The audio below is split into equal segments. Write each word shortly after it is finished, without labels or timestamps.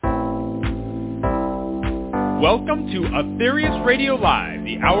Welcome to Aetherius Radio Live,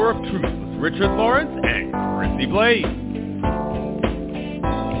 the Hour of Truth with Richard Lawrence and Chrissy Blaze.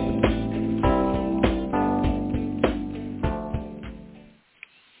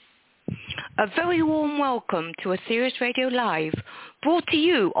 A very warm welcome to Aetherius Radio Live, brought to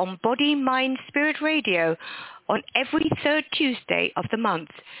you on Body, Mind, Spirit Radio on every third Tuesday of the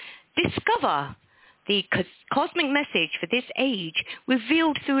month. Discover the cosmic message for this age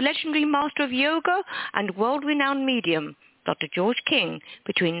revealed through legendary master of yoga and world-renowned medium, Dr. George King,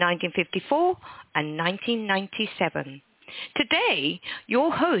 between 1954 and 1997. Today,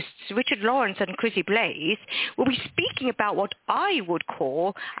 your hosts, Richard Lawrence and Chrissy Blaze, will be speaking about what I would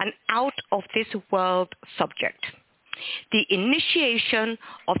call an out-of-this-world subject, the initiation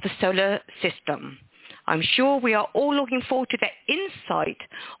of the solar system. I'm sure we are all looking forward to their insight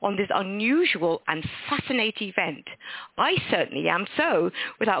on this unusual and fascinating event. I certainly am. So,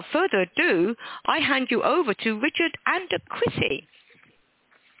 without further ado, I hand you over to Richard and Chrissy.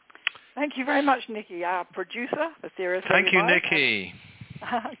 Thank you very much, Nikki, our producer for Aetherius. Thank you, Nikki.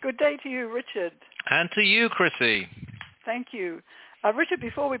 Good day to you, Richard. And to you, Chrissy. Thank you. Richard,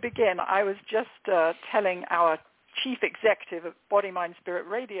 before we begin, I was just telling our chief executive of Body, Mind, Spirit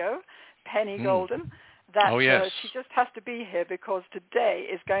Radio, Penny Golden, that she just has to be here because today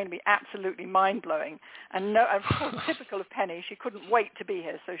is going to be absolutely mind-blowing. And of course, typical of Penny, she couldn't wait to be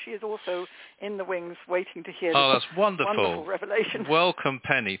here, so she is also in the wings waiting to hear this that's wonderful revelation. Welcome,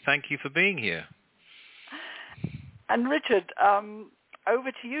 Penny. Thank you for being here. And Richard,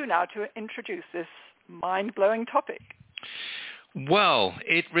 over to you now to introduce this mind-blowing topic. Well,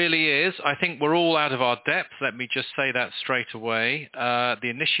 it really is. I think we're all out of our depth. Let me just say that straight away. The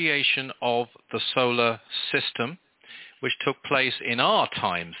initiation of the solar system, which took place in our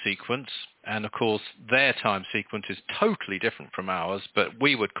time sequence, and of course their time sequence is totally different from ours, but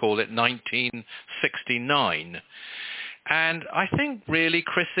we would call it 1969. And I think really,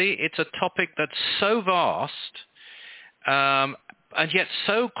 Chrissy, it's a topic that's so vast and yet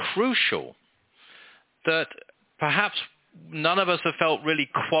so crucial that perhaps none of us have felt really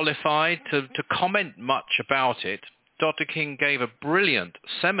qualified to comment much about it. Dr. King gave a brilliant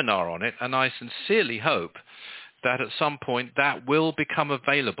seminar on it, and I sincerely hope that at some point that will become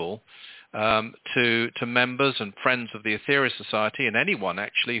available to members and friends of the Aetherius Society and anyone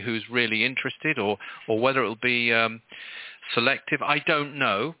actually who's really interested, or whether it will be selective, I don't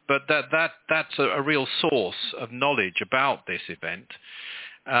know, but that's a real source of knowledge about this event.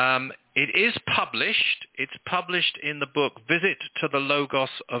 It is published. It's published in the book Visit to the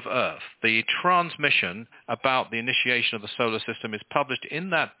Logos of Earth. The transmission about the initiation of the solar system is published in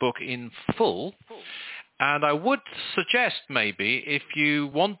that book in full. And I would suggest maybe if you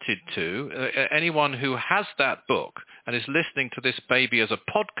wanted to, anyone who has that book and is listening to this baby as a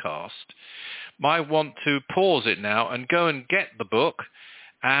podcast might want to pause it now and go and get the book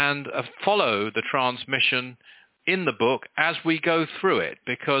and follow the transmission in the book as we go through it,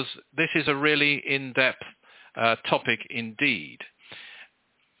 because this is a really in-depth topic indeed.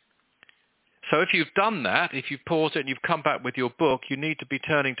 So if you've done that, if you've paused it and you've come back with your book, you need to be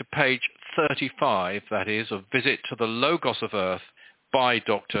turning to page 35, that is, of Visit to the Logos of Earth by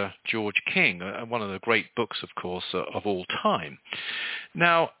Dr. George King, one of the great books, of course, of all time.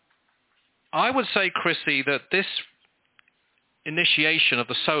 Now, I would say, Chrissy, that this initiation of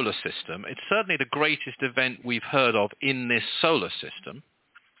the solar system, it's certainly the greatest event we've heard of in this solar system.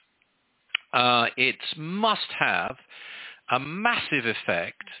 It must have a massive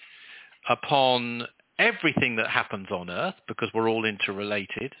effect upon everything that happens on Earth, because we're all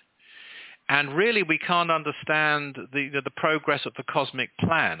interrelated. And really we can't understand the progress of the cosmic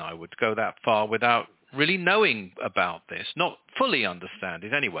plan, I would go that far, without really knowing about this, not fully understand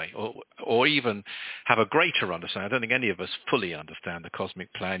it anyway, or even have a greater understanding. I don't think any of us fully understand the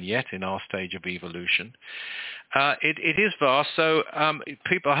cosmic plan yet in our stage of evolution. It is vast, so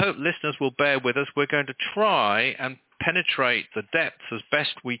people, I hope listeners will bear with us. We're going to try and penetrate the depths as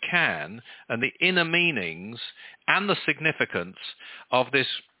best we can and the inner meanings and the significance of this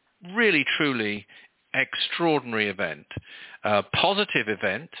really, truly extraordinary event, positive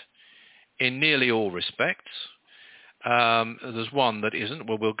event, in nearly all respects. There's one that isn't.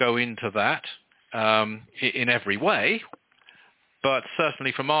 Well, we'll go into that in every way, but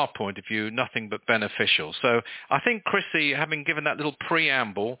certainly from our point of view, nothing but beneficial. So I think, Chrissy, having given that little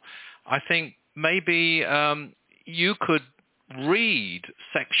preamble, I think maybe you could read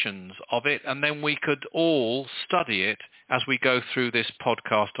sections of it, and then we could all study it as we go through this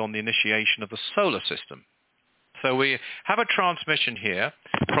podcast on the initiation of the solar system. So we have a transmission here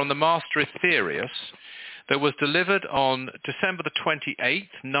from the Master Aetherius that was delivered on December the 28th,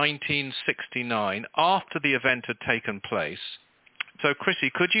 1969, after the event had taken place. So,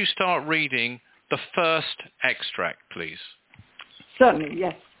 Chrissy, could you start reading the first extract, please? Certainly,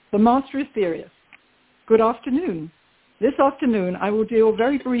 yes. The Master Aetherius. Good afternoon. This afternoon I will deal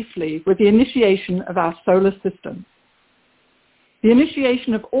very briefly with the initiation of our solar system. The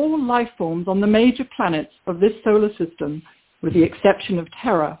initiation of all life forms on the major planets of this solar system, with the exception of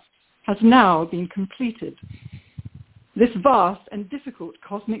Terra, has now been completed. This vast and difficult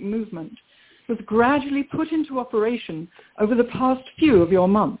cosmic movement was gradually put into operation over the past few of your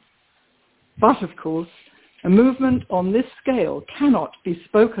months. But, of course, a movement on this scale cannot be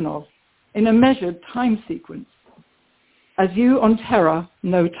spoken of in a measured time sequence, as you on Terra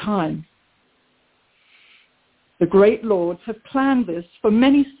know time. The great lords have planned this for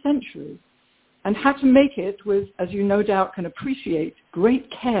many centuries and had to make it with, as you no doubt can appreciate, great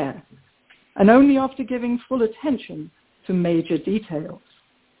care, and only after giving full attention to major details.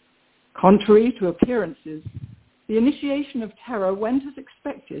 Contrary to appearances, the initiation of Terra went as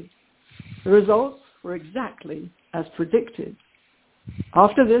expected. The results were exactly as predicted.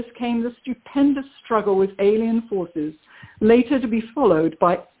 After this came the stupendous struggle with alien forces, later to be followed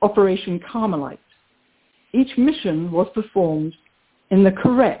by Operation Carmelite. Each mission was performed in the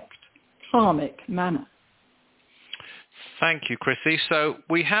correct karmic manner. Thank you, Chrissy. So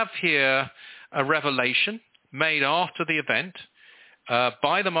we have here a revelation made after the event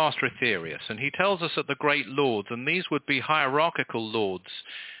by the Master Aetherius, and he tells us that the great lords, and these would be hierarchical lords,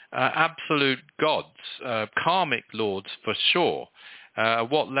 absolute gods, karmic lords for sure.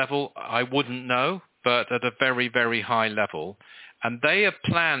 What level, I wouldn't know, but at a very, very high level. And they have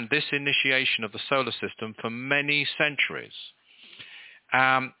planned this initiation of the solar system for many centuries.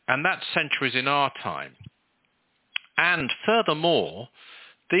 And that's centuries in our time. And furthermore,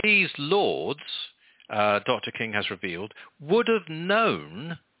 these lords, Dr. King has revealed, would have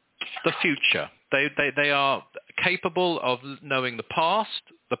known the future. They are capable of knowing the past,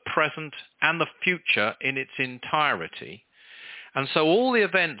 the present, and the future in its entirety. And so all the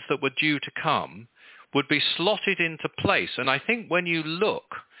events that were due to come would be slotted into place. And I think when you look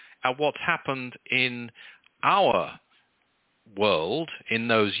at what's happened in our world in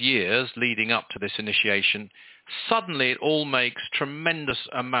those years leading up to this initiation, suddenly it all makes tremendous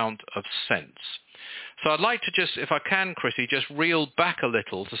amount of sense. So I'd like to just, if I can, Chrissy, just reel back a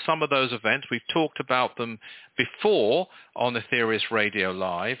little to some of those events. We've talked about them before on Aetherius Radio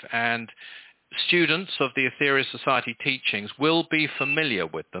Live, and students of the Aetherius Society teachings will be familiar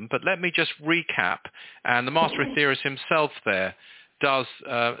with them. But let me just recap, and the Master Aetherius himself there does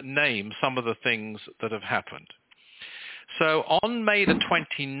name some of the things that have happened. So on May the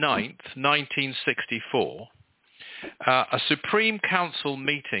 29th, 1964, a Supreme Council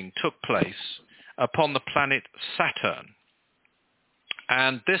meeting took place upon the planet Saturn.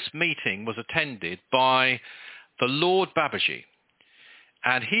 And this meeting was attended by the Lord Babaji.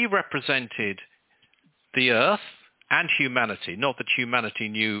 And he represented the Earth and humanity. Not that humanity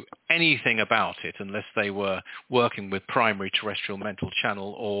knew anything about it unless they were working with primary terrestrial mental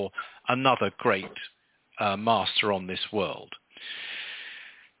channel or another great master on this world.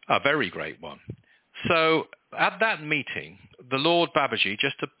 A very great one. So at that meeting, the Lord Babaji,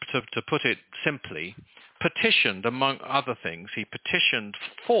 just to put it simply, petitioned, among other things, he petitioned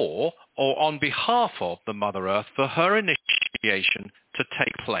for or on behalf of the Mother Earth for her initiation to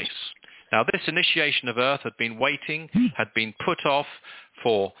take place. Now, this initiation of Earth had been waiting, had been put off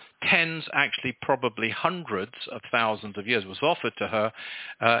for tens, actually probably hundreds of thousands of years. It was offered to her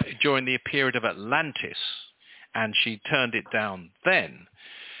during the period of Atlantis, and she turned it down then.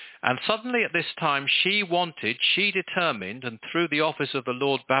 And suddenly at this time she determined, and through the office of the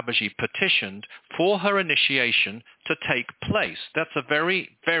Lord Babaji petitioned for her initiation to take place. That's a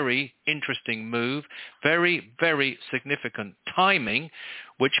very, very interesting move, very, very significant timing,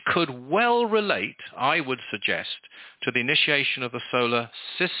 which could well relate, I would suggest, to the initiation of the solar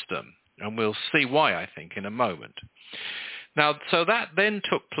system. And we'll see why, I think, in a moment. Now, so that then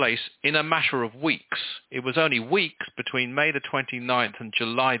took place in a matter of weeks. It was only weeks between May the 29th and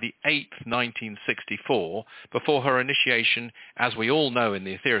July the 8th, 1964, before her initiation, as we all know in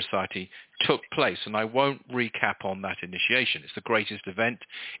the Aetherius Society, took place. And I won't recap on that initiation. It's the greatest event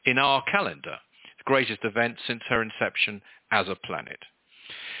in our calendar, the greatest event since her inception as a planet.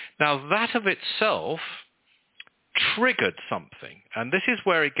 Now, that of itself triggered something. And this is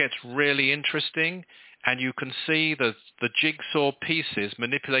where it gets really interesting. And you can see the jigsaw pieces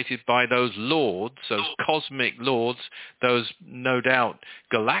manipulated by those lords, those cosmic lords, those no doubt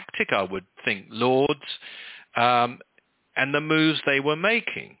galactic, I would think, lords, and the moves they were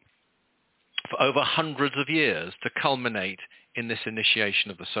making. over hundreds of years to culminate in this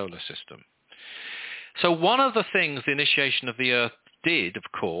initiation of the solar system. So one of the things the initiation of the Earth did, of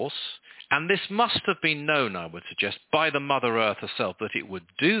course, and this must have been known, I would suggest, by the Mother Earth herself that it would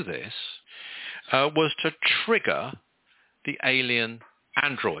do this, was to trigger the alien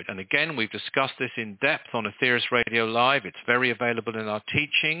android. And again, we've discussed this in depth on Aetherius Radio Live. It's very available in our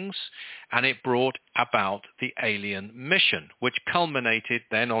teachings, and it brought about the alien mission, which culminated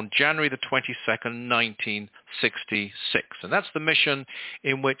then on January the 22nd, 1966. And that's the mission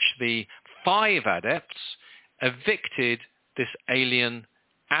in which the 5 adepts evicted this alien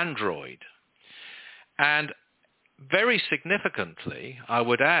android. And very significantly, I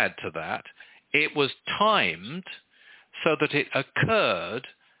would add to that, it was timed so that it occurred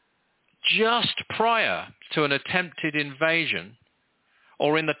just prior to an attempted invasion,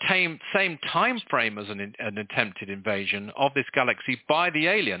 or in the same time frame as an attempted invasion of this galaxy by the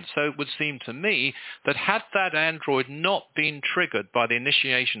aliens. So it would seem to me that had that android not been triggered by the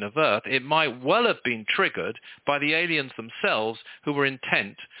initiation of Earth, it might well have been triggered by the aliens themselves, who were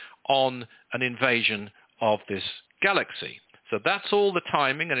intent on an invasion of this galaxy. So that's all the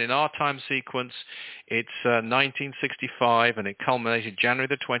timing, and in our time sequence, it's 1965, and it culminated January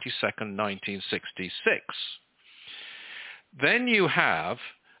the 22nd, 1966. Then you have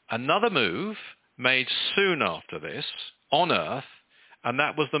another move made soon after this on Earth, and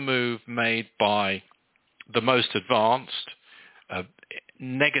that was the move made by the most advanced,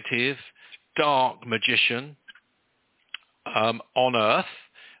 negative, dark magician on Earth,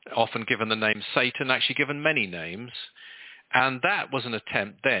 often given the name Satan, actually given many names. And that was an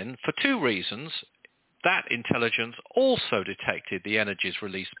attempt then, for 2 reasons. That intelligence also detected the energies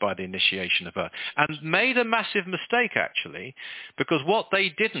released by the initiation of Earth, and made a massive mistake, actually, because what they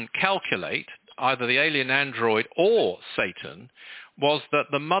didn't calculate, either the alien android or Satan, was that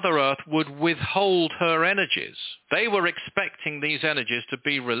the Mother Earth would withhold her energies. They were expecting these energies to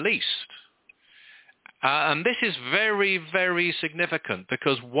be released. And this is very, very significant,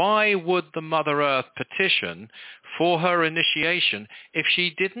 because why would the Mother Earth petition for her initiation if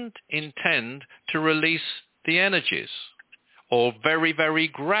she didn't intend to release the energies, or very, very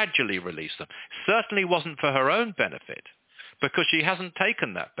gradually release them? Certainly wasn't for her own benefit, because she hasn't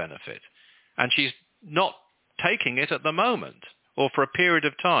taken that benefit, and she's not taking it at the moment, or for a period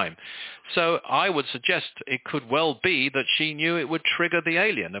of time. So I would suggest it could well be that she knew it would trigger the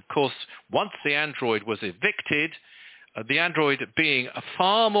alien. Of course, once the android was evicted, the android being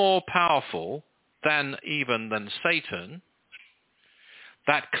far more powerful than Satan,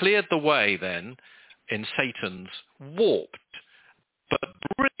 that cleared the way then in Satan's warped but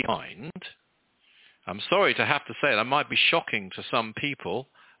brilliant mind. I'm sorry to have to say it, that might be shocking to some people,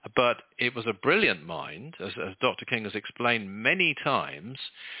 but it was a brilliant mind, as Dr. King has explained many times,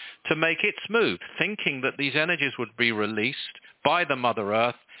 to make its move, thinking that these energies would be released by the Mother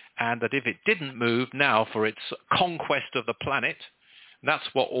Earth, and that if it didn't move now for its conquest of the planet,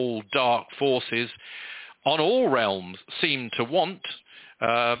 that's what all dark forces on all realms seem to want,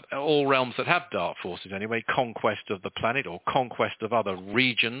 all realms that have dark forces anyway, conquest of the planet or conquest of other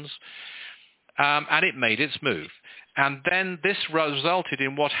regions. And it made its move. And then this resulted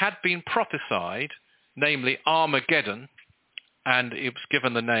in what had been prophesied, namely Armageddon, and it was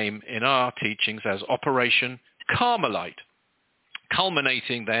given the name in our teachings as Operation Carmelite,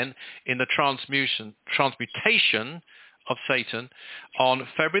 culminating then in the transmutation of Satan on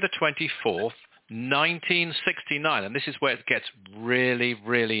February the 24th, 1969. And this is where it gets really,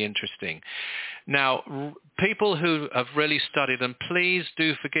 really interesting. Now, people who have really studied, and please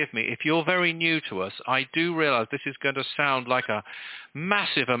do forgive me, if you're very new to us, I do realize this is going to sound like a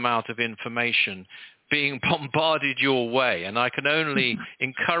massive amount of information being bombarded your way, and I can only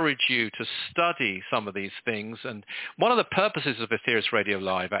encourage you to study some of these things. And one of the purposes of Aetherius Radio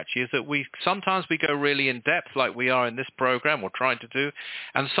Live actually is that sometimes we go really in depth, like we are in this program, or trying to do,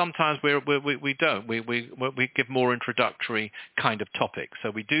 and sometimes we don't. We give more introductory kind of topics,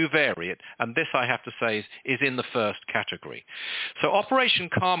 so we do vary it. And this, I have to say, is in the first category. So Operation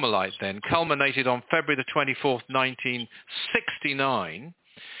Carmelite then culminated on February the 24th, 1969.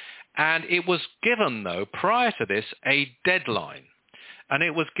 And it was given, though, prior to this, a deadline. And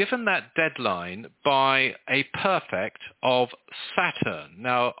it was given that deadline by a perfect of Saturn.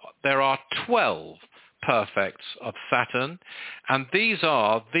 Now, there are 12 perfects of Saturn, and these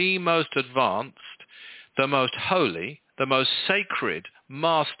are the most advanced, the most holy, the most sacred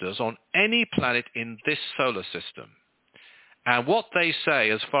masters on any planet in this solar system. And what they say,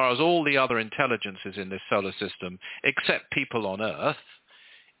 as far as all the other intelligences in this solar system, except people on Earth,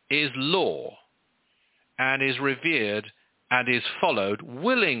 is law, and is revered, and is followed,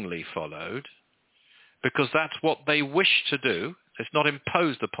 willingly followed, because that's what they wish to do. It's not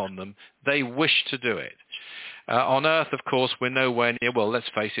imposed upon them. They wish to do it. On Earth, of course, we're nowhere near, well, let's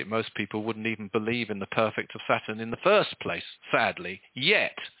face it, most people wouldn't even believe in the perfect of Saturn in the first place, sadly,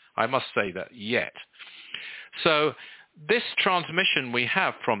 yet. I must say that, yet. So this transmission we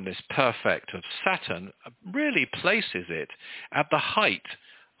have from this perfect of Saturn really places it at the height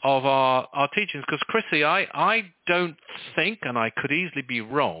of our teachings. Because, Chrissy, I don't think, and I could easily be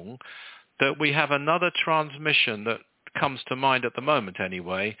wrong, that we have another transmission that comes to mind at the moment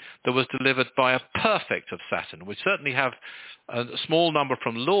anyway, that was delivered by a perfect of Saturn. We certainly have a small number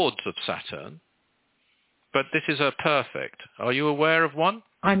from Lords of Saturn, but this is a perfect. Are you aware of one?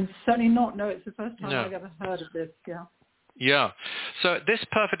 I'm certainly not. No, it's the first time I've ever heard of this, yeah. Yeah. So this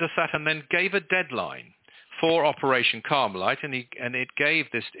perfect of Saturn then gave a deadline for Operation Carmelite, and it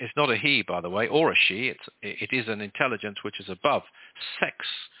gave this, it's not a he, by the way, or a she, it is an intelligence which is above sex,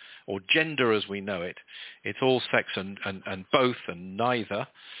 or gender as we know it. It's all sex and both and neither.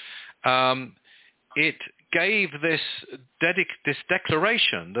 It gave this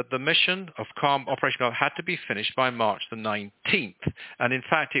declaration that the mission of Operation Carmelite had to be finished by March the 19th. And in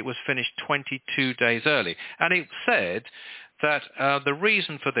fact, it was finished 22 days early. And it said that the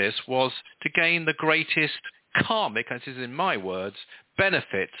reason for this was to gain the greatest karmic, as is in my words,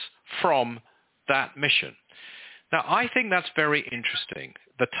 benefits from that mission. Now, I think that's very interesting,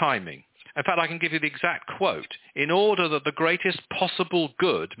 the timing. In fact, I can give you the exact quote. In order that the greatest possible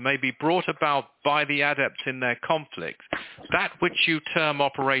good may be brought about by the adepts in their conflict, that which you term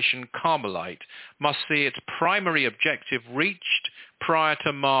Operation Carmelite must see its primary objective reached prior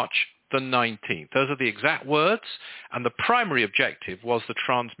to March the 19th. Those are the exact words, and the primary objective was the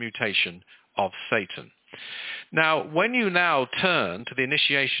transmutation of Satan. Now, when you now turn to the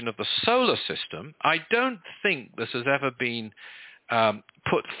initiation of the solar system, I don't think this has ever been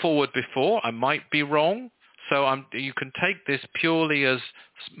put forward before. I might be wrong. So you can take this purely as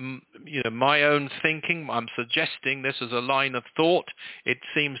my own thinking. I'm suggesting this as a line of thought. It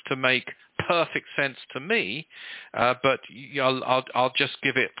seems to make perfect sense to me, but I'll just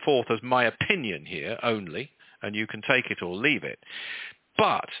give it forth as my opinion here only, and you can take it or leave it.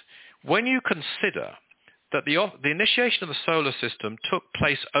 But when you consider that the initiation of the solar system took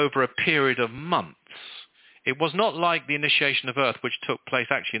place over a period of months, it was not like the initiation of Earth, which took place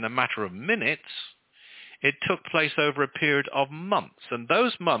actually in a matter of minutes. It took place over a period of months, and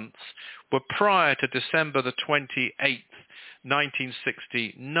those months were prior to December the 28th,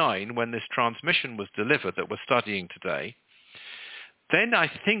 1969, when this transmission was delivered that we're studying today. Then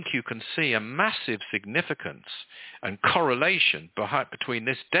I think you can see a massive significance and correlation between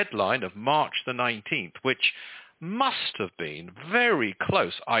this deadline of March the 19th, which must have been very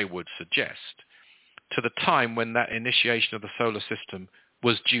close, I would suggest, to the time when that initiation of the solar system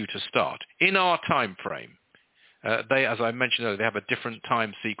was due to start, in our time frame. They, as I mentioned earlier, they have a different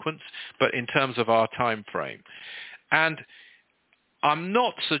time sequence, but in terms of our time frame. And I'm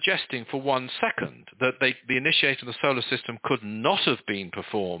not suggesting for 1 second that the initiation of the solar system could not have been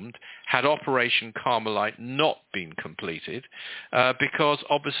performed had Operation Carmelite not been completed, because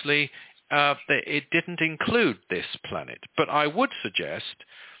obviously it didn't include this planet. But I would suggest,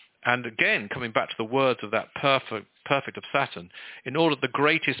 and again, coming back to the words of that perfect of Saturn, in order that the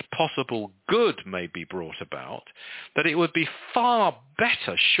greatest possible good may be brought about, that it would be far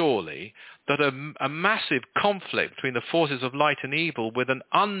better, surely, that a massive conflict between the forces of light and evil with an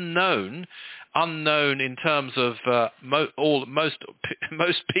unknown in terms of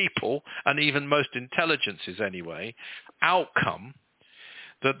most people and even most intelligences anyway, outcome,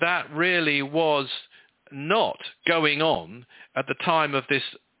 that really was not going on at the time of this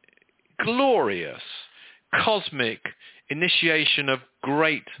glorious cosmic initiation of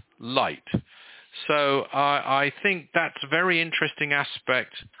great light. So I think that's a very interesting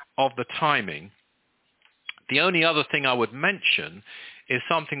aspect of the timing. The only other thing I would mention is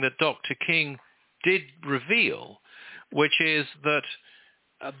something that Dr. King did reveal, which is that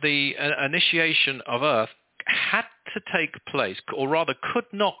the initiation of Earth had to take place, or rather could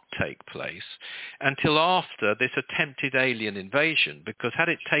not take place, until after this attempted alien invasion, because had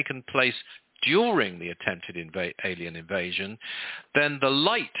it taken place during the attempted alien invasion, then the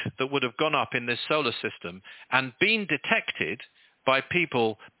light that would have gone up in this solar system and been detected by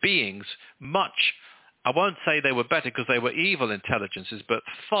beings much, I won't say they were better because they were evil intelligences, but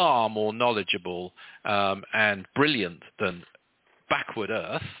far more knowledgeable and brilliant than backward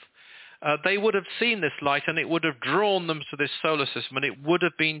Earth, they would have seen this light and it would have drawn them to this solar system and it would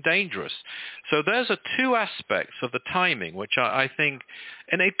have been dangerous. So those are two aspects of the timing which I think,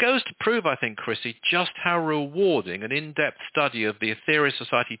 and it goes to prove, I think, Chrissy, just how rewarding an in-depth study of the Aetherius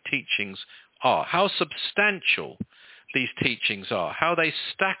Society teachings are, how substantial these teachings are, how they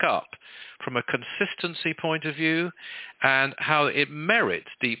stack up from a consistency point of view, and how it merits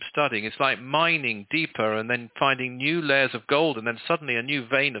deep studying. It's like mining deeper and then finding new layers of gold and then suddenly a new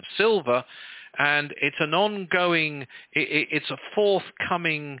vein of silver, and it's an ongoing, it's a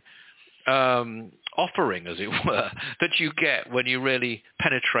forthcoming offering, as it were, that you get when you really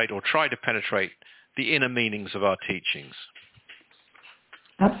penetrate or try to penetrate the inner meanings of our teachings.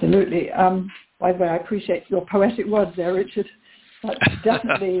 Absolutely. By the way, I appreciate your poetic words there, Richard. That's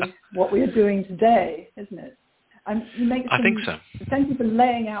definitely what we are doing today, isn't it? And you make I think so. Thank you for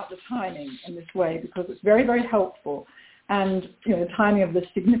laying out the timing in this way, because it's very, very helpful. And the timing of the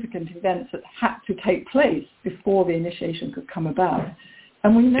significant events that had to take place before the initiation could come about.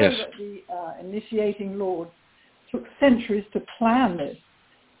 And we know that the initiating Lord took centuries to plan this.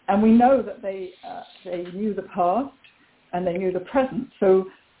 And we know that they knew the past and they knew the present. So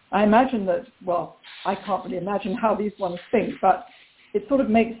I imagine that, well, I can't really imagine how these ones think, but it sort of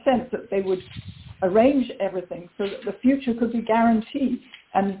makes sense that they would arrange everything so that the future could be guaranteed.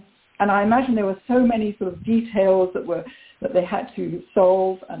 And I imagine there were so many sort of details that they had to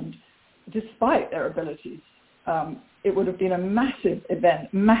solve, and despite their abilities, it would have been a massive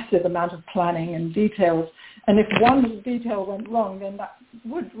event, massive amount of planning and details. And if one little detail went wrong, then that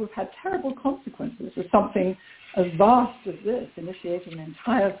would have had terrible consequences with something as vast as this, initiating an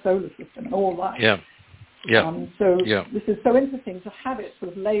entire solar system and all that. This is so interesting to have it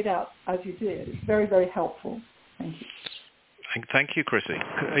sort of laid out as you did. It's very, very helpful. Thank you. Thank you, Chrissy.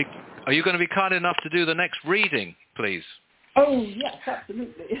 Are you going to be kind enough to do the next reading, please? Oh, yes,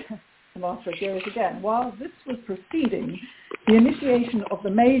 absolutely. The Master Osiris again. While this was proceeding, the initiation of the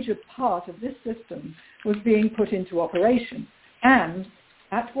major part of this system was being put into operation, and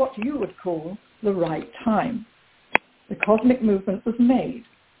at what you would call the right time. The cosmic movement was made.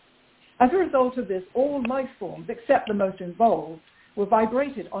 As a result of this, all life forms, except the most involved, were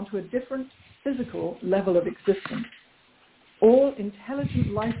vibrated onto a different physical level of existence. All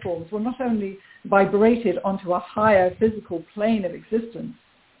intelligent life forms were not only vibrated onto a higher physical plane of existence,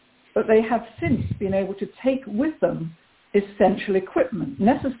 but they have since been able to take with them essential equipment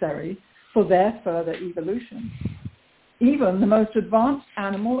necessary for their further evolution. Even the most advanced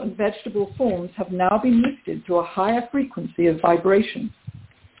animal and vegetable forms have now been lifted to a higher frequency of vibration.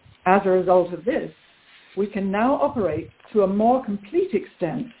 As a result of this, we can now operate to a more complete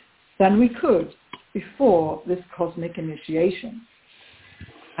extent than we could before this cosmic initiation.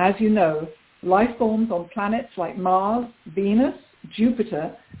 As you know, life forms on planets like Mars, Venus,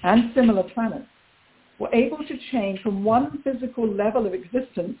 Jupiter, and similar planets were able to change from one physical level of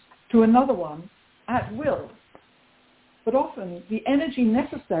existence to another one at will. But often the energy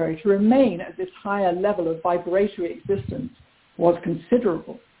necessary to remain at this higher level of vibratory existence was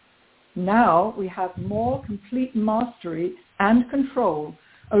considerable. Now we have more complete mastery and control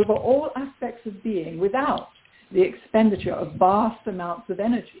over all aspects of being without the expenditure of vast amounts of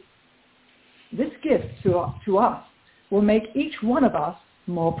energy. This gift to us will make each one of us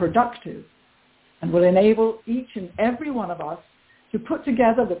more productive and will enable each and every one of us to put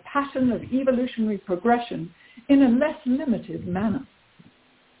together the pattern of evolutionary progression in a less limited manner.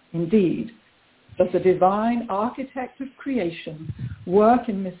 Indeed, does the divine architect of creation work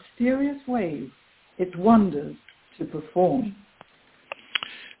in mysterious ways its wonders to perform.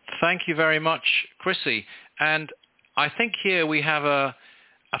 Thank you very much, Chrissy. And I think here we have a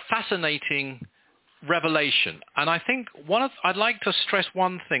fascinating revelation. And I think I'd like to stress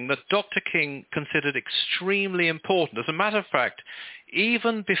one thing that Dr. King considered extremely important. As a matter of fact,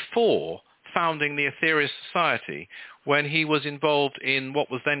 even before founding the Aetherius Society, when he was involved in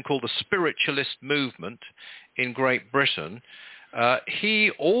what was then called the spiritualist movement in Great Britain,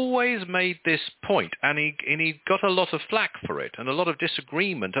 he always made this point, and he got a lot of flack for it and a lot of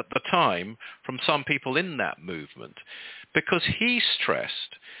disagreement at the time from some people in that movement, because he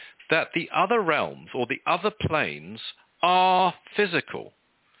stressed that the other realms or the other planes are physical,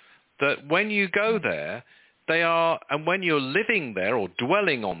 that when you go there, they are, and when you're living there or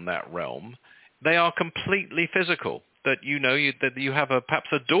dwelling on that realm, they are completely physical, that that you have perhaps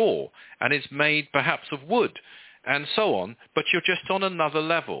a door and it's made perhaps of wood and so on, but you're just on another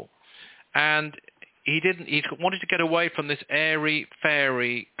level. And he wanted to get away from this airy,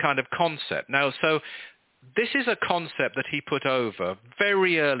 fairy kind of concept. Now, so this is a concept that he put over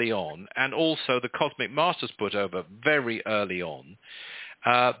very early on, and also the Cosmic Masters put over very early on.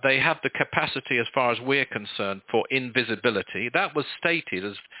 They have the capacity, as far as we're concerned, for invisibility. That was stated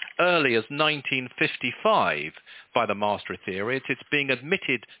as early as 1955 by the Master Aetherius. It's being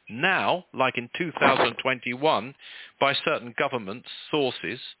admitted now, like in 2021, by certain government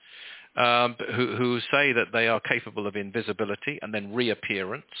sources. who say that they are capable of invisibility and then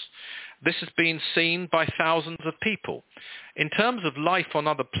reappearance. This has been seen by thousands of people. In terms of life on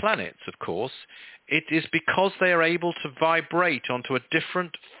other planets, of course, it is because they are able to vibrate onto a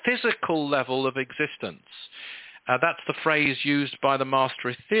different physical level of existence. That's the phrase used by the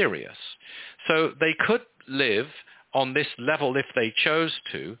Master Aetherius. So they could live on this level if they chose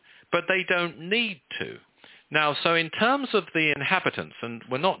to, but they don't need to. Now, so in terms of the inhabitants, and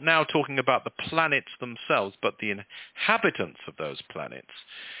we're not now talking about the planets themselves, but the inhabitants of those planets,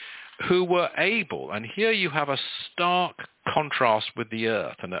 who were able, and here you have a stark contrast with the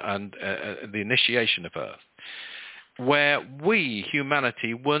Earth and the initiation of Earth, where we,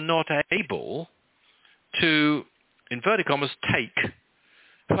 humanity, were not able to, inverted commas, take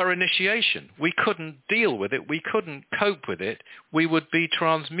her initiation. We couldn't deal with it. We couldn't cope with it. We would be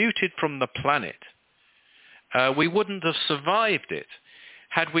transmuted from the planet. We wouldn't have survived it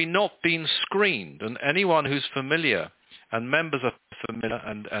had we not been screened. And anyone who's familiar, and members are familiar,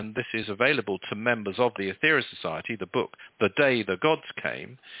 and this is available to members of the Aetherius Society, the book The Day the Gods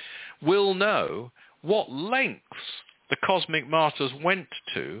Came, will know what lengths the Cosmic Masters went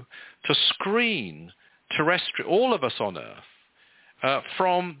to screen all of us on Earth,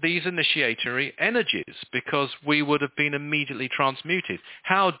 from these initiatory energies, because we would have been immediately transmuted.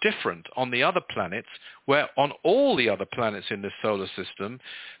 How different on the other planets, where on all the other planets in this solar system,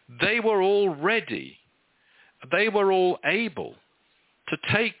 they were all able to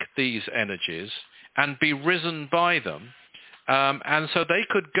take these energies and be risen by them. And so they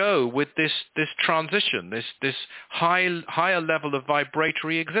could go with this transition, this higher level of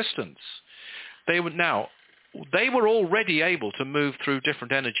vibratory existence. They were already able to move through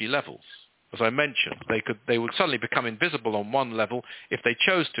different energy levels. As I mentioned, they would suddenly become invisible on one level if they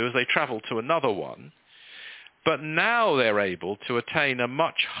chose to, as they traveled to another one. But now they're able to attain a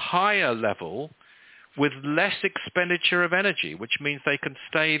much higher level with less expenditure of energy, which means they can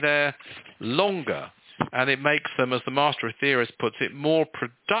stay there longer. And it makes them, as the Master Aetherius puts it, more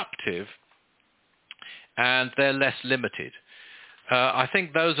productive, and they're less limited. I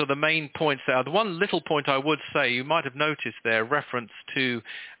think those are the main points there. The one little point I would say, you might have noticed there, reference to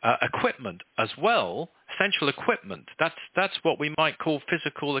equipment as well, essential equipment. That's what we might call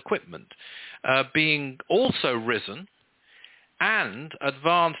physical equipment, being also risen, and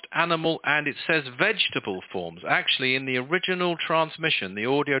advanced animal, and it says vegetable forms. Actually, in the original transmission, the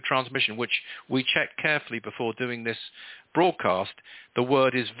audio transmission, which we checked carefully before doing this broadcast, the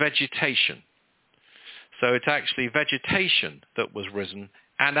word is vegetation. So it's actually vegetation that was risen,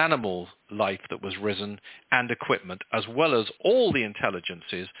 and animal life that was risen, and equipment, as well as all the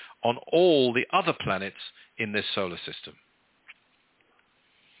intelligences on all the other planets in this solar system.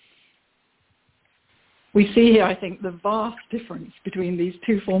 We see here, I think, the vast difference between these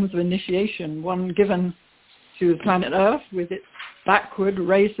two forms of initiation, one given to the planet Earth with its backward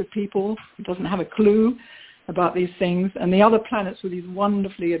race of people who doesn't have a clue about these things, and the other planets with these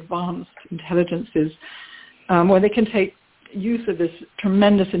wonderfully advanced intelligences where they can take use of this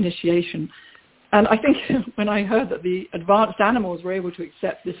tremendous initiation. And I think when I heard that the advanced animals were able to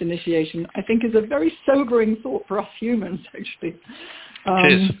accept this initiation, I think is a very sobering thought for us humans, actually.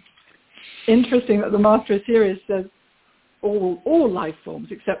 It is. Interesting that the Master Aetherius says all life forms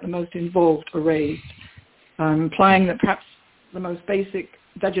except the most involved are raised, implying that perhaps the most basic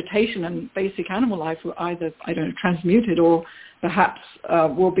vegetation and basic animal life were either, transmuted, or perhaps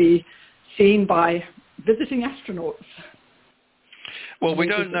will be seen by visiting astronauts. Well, we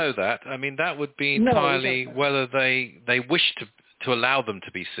don't know that. I mean, that would be entirely whether they wish to allow them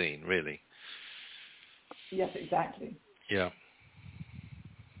to be seen, really. Yes, exactly. Yeah.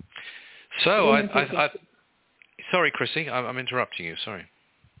 So, sorry, Chrissy, I'm interrupting you. Sorry.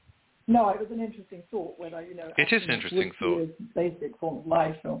 No, it was an interesting thought. Whether it is an interesting thought. Basic form of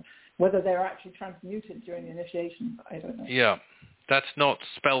life, or whether they're actually transmuted during the initiation, I don't know. Yeah, that's not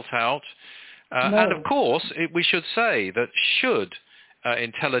spelt out. No. And of course, we should say that should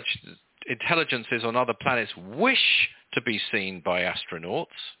intelligences on other planets wish to be seen by astronauts,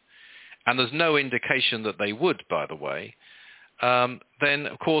 and there's no indication that they would, by the way, then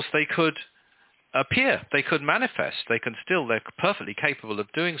of course they could appear, they could manifest, they're perfectly capable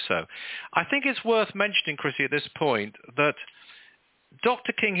of doing so. I think it's worth mentioning, Chrissy, at this point, that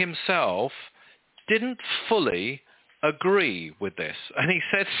Dr. King himself didn't fully agree with this, and he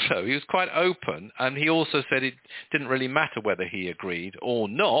said so. He was quite open, and he also said it didn't really matter whether he agreed or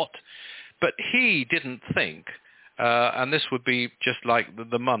not, but he didn't think, and this would be just like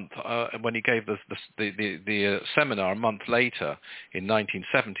the month when he gave the seminar a month later in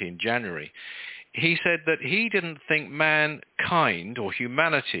 1970 in January. he said that he didn't think mankind or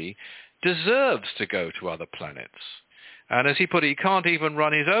humanity deserves to go to other planets. And as he put it, he can't even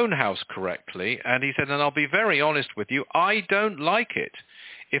run his own house correctly. And he said, and I'll be very honest with you, I don't like it.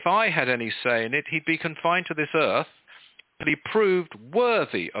 If I had any say in it, he'd be confined to this earth, but he proved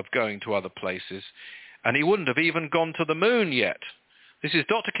worthy of going to other places, and he wouldn't have even gone to the moon yet. This is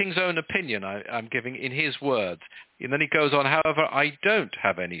Dr. King's own opinion I'm giving in his words. And then he goes on, however, I don't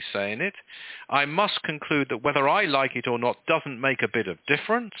have any say in it. I must conclude that whether I like it or not doesn't make a bit of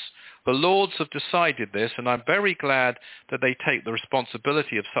difference. The Lords have decided this, and I'm very glad that they take the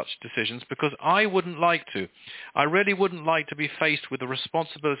responsibility of such decisions, because I wouldn't like to. I really wouldn't like to be faced with the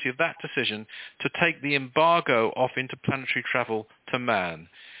responsibility of that decision to take the embargo off interplanetary travel to man.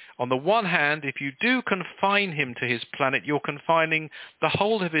 On the one hand, if you do confine him to his planet, you're confining the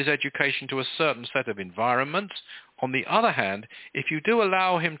whole of his education to a certain set of environments. On the other hand, if you do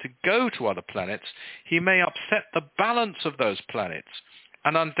allow him to go to other planets, he may upset the balance of those planets,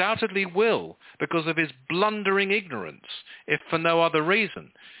 and undoubtedly will, because of his blundering ignorance, if for no other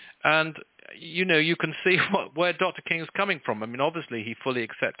reason. And, you know, you can see where Dr. King is coming from. I mean, obviously he fully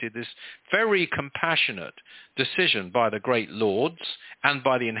accepted this very compassionate decision by the great lords and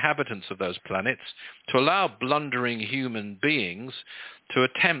by the inhabitants of those planets to allow blundering human beings to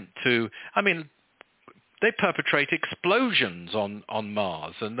attempt to, I mean, they perpetrate explosions on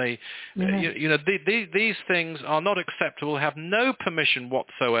Mars, and they, these things are not acceptable, have no permission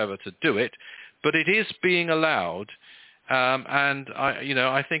whatsoever to do it, but it is being allowed. And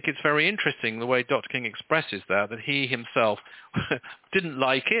I think it's very interesting the way Dr. King expresses that he himself didn't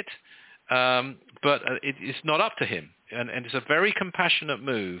like it, but it's not up to him. And it's a very compassionate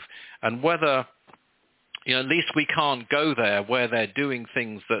move. And whether, at least we can't go there where they're doing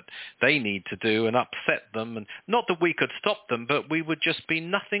things that they need to do and upset them. And not that we could stop them, but we would just be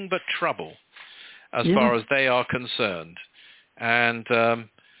nothing but trouble as far as they are concerned. And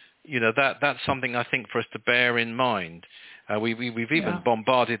that's something I think for us to bear in mind. We've even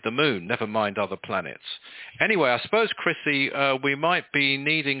bombarded the moon, never mind other planets. Anyway, I suppose, Chrissy, we might be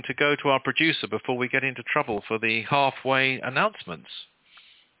needing to go to our producer before we get into trouble for the halfway announcements.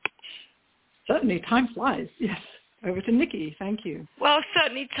 Certainly, time flies, yes. Over to Nikki, thank you. Well,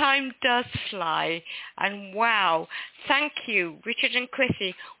 certainly time does fly. And wow, thank you, Richard and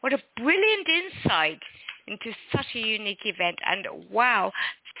Chrissy. What a brilliant insight into such a unique event. And wow,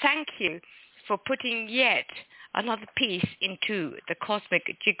 thank you for putting yet another piece into the cosmic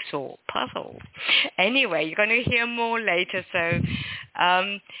jigsaw puzzle. Anyway, you're going to hear more later. So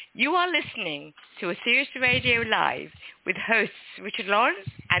you are listening to a Sirius Radio Live with hosts Richard Lawrence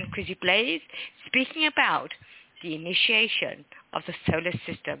and Chrissy Blaze, speaking about the initiation of the solar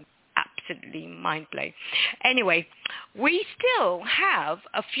system. Absolutely mind-blowing. Anyway, we still have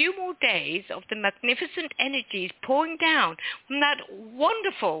a few more days of the magnificent energies pouring down from that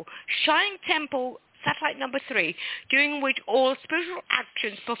wonderful Shining Temple Satellite number 3, during which all spiritual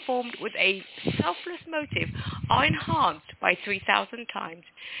actions performed with a selfless motive are enhanced by 3,000 times.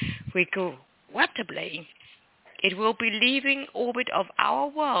 Regrettably, it will be leaving orbit of our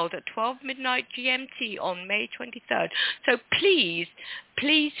world at 12 midnight GMT on May 23rd. So please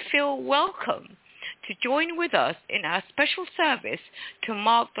feel welcome to join with us in our special service to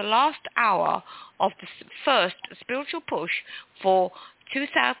mark the last hour of the first spiritual push for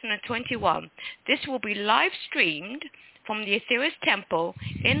 2021. This will be live streamed from the Aetherius Temple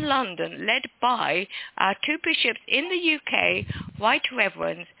in London, led by our two bishops in the UK, Right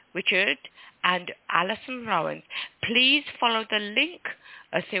Reverends Richard and Alison Lawrence. Please follow the link,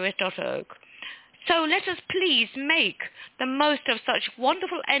 aetherius.org. So let us please make the most of such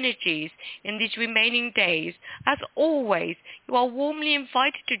wonderful energies in these remaining days. As always, you are warmly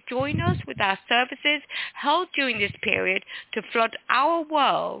invited to join us with our services held during this period to flood our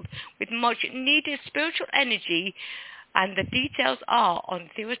world with much needed spiritual energy, and the details are on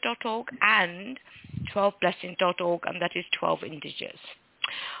aetherius.org and 12blessing.org, and that is 12 integers.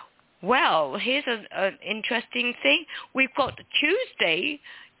 Well, here's an interesting thing. We've got Tuesday,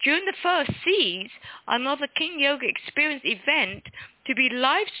 June the 1st, sees another King Yoga Experience event to be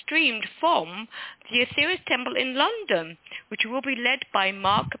live streamed from the Aetherius Temple in London, which will be led by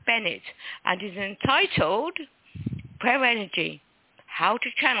Mark Bennett, and is entitled Prayer Energy, How to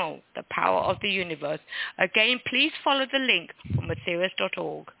Channel the Power of the Universe. Again, please follow the link from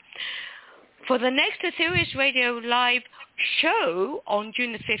aetherius.org. For the next Aetherius Radio Live show on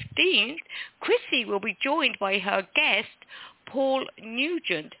June the 15th, Chrissy will be joined by her guest, Paul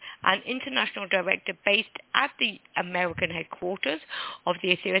Nugent, an international director based at the American headquarters of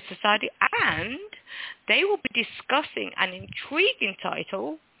the Aetherius Society, and they will be discussing an intriguing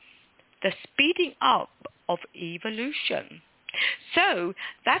title, the speeding up of evolution. So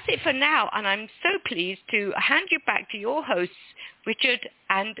that's it for now, and I'm so pleased to hand you back to your hosts, Richard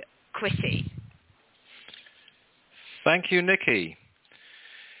and Chrissy. Thank you, Nikki.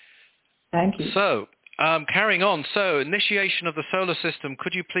 Thank you. So, carrying on. So, initiation of the solar system.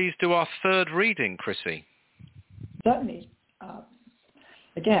 Could you please do our third reading, Chrissy? Certainly.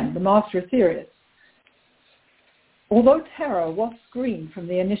 Again, the Master Aetherius. Although Terra was screened from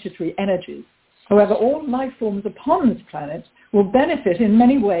the initiatory energies, however, all life forms upon this planet will benefit in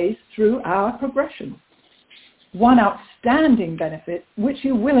many ways through our progression. One outstanding benefit, which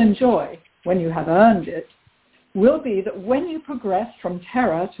you will enjoy when you have earned it, will be that when you progress from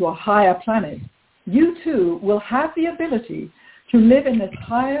Terra to a higher planet, you too will have the ability to live in this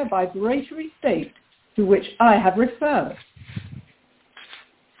higher vibratory state to which I have referred.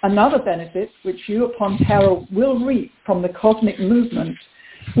 Another benefit which you upon Terra will reap from the cosmic movement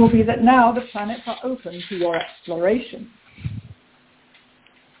will be that now the planets are open to your exploration.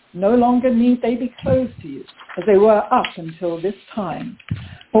 No longer need they be closed to you, as they were up until this time.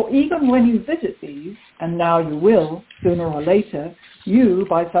 For even when you visit these, and now you will, sooner or later, you,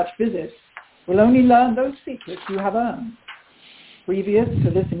 by such visits, will only learn those secrets you have earned. Previous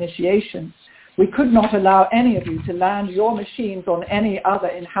to this initiation, we could not allow any of you to land your machines on any other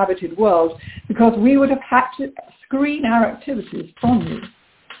inhabited world because we would have had to screen our activities from you.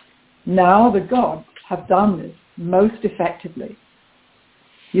 Now the gods have done this most effectively.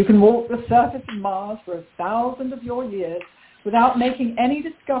 You can walk the surface of Mars for 1,000 of your years without making any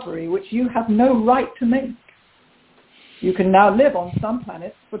discovery which you have no right to make. You can now live on some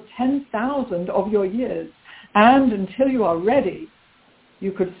planets for 10,000 of your years, and until you are ready,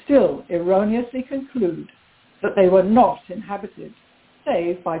 you could still erroneously conclude that they were not inhabited,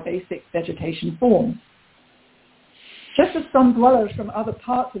 save by basic vegetation forms. Just as some dwellers from other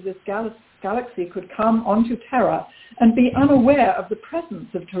parts of this galaxy could come onto Terra and be unaware of the presence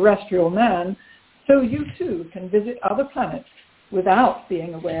of terrestrial man, so you too can visit other planets without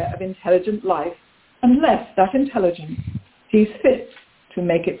being aware of intelligent life unless that intelligence sees fit to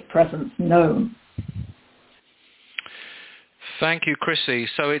make its presence known. Thank you, Chrissy.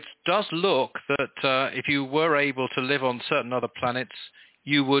 So it does look that if you were able to live on certain other planets,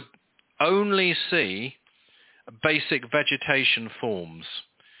 you would only see basic vegetation forms.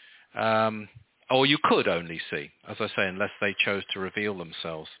 Or you could only see, as I say, unless they chose to reveal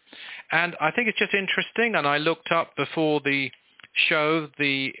themselves. And I think it's just interesting, and I looked up before the show,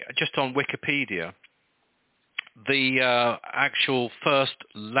 just on Wikipedia, the actual first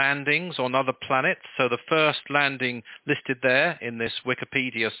landings on other planets. So the first landing listed there in this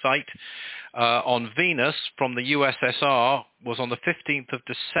Wikipedia site on Venus from the USSR was on the 15th of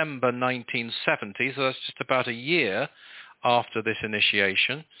December 1970, so that's just about a year after this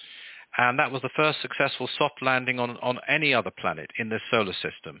initiation. And that was the first successful soft landing on any other planet in the solar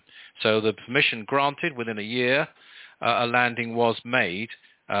system. So the permission granted within a year, a landing was made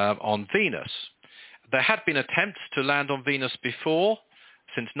on Venus. There had been attempts to land on Venus before,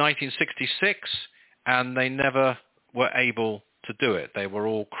 since 1966, and they never were able to do it. They were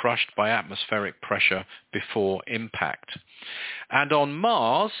all crushed by atmospheric pressure before impact. And on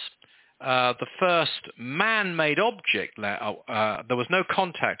Mars, the first man-made object, there was no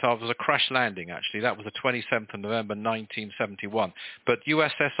contact after the crash landing, actually. That was the 27th of November, 1971. But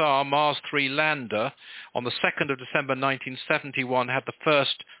USSR Mars 3 lander on the 2nd of December, 1971, had the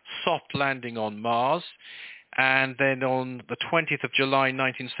first soft landing on Mars. And then on the 20th of July,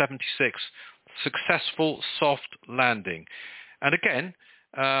 1976, successful soft landing. And again,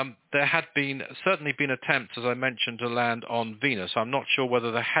 there had certainly been attempts, as I mentioned, to land on Venus. I'm not sure whether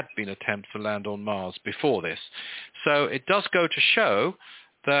there had been attempts to land on Mars before this. So it does go to show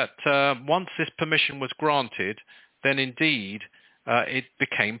that once this permission was granted, then indeed it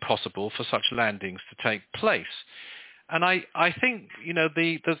became possible for such landings to take place. And I think,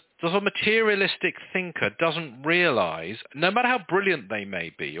 the sort of materialistic thinker doesn't realize, no matter how brilliant they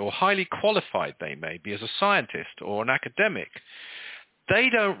may be or highly qualified they may be as a scientist or an academic, they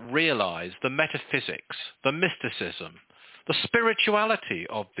don't realize the metaphysics, the mysticism, the spirituality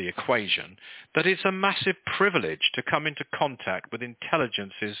of the equation, that it's a massive privilege to come into contact with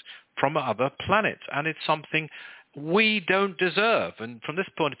intelligences from other planets. And it's something we don't deserve. And from this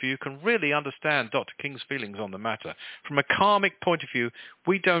point of view, you can really understand Dr. King's feelings on the matter. From a karmic point of view,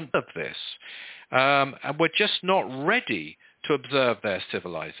 we don't deserve this. And we're just not ready to observe their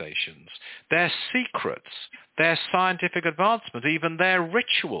civilizations, their secrets, their scientific advancements, even their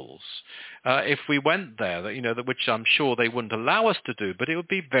rituals. If we went there, which I'm sure they wouldn't allow us to do, but it would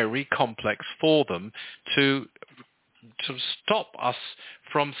be very complex for them to stop us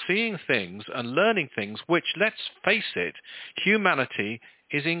from seeing things and learning things which, let's face it, humanity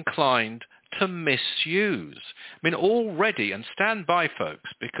is inclined to misuse. I mean, already, and stand by, folks,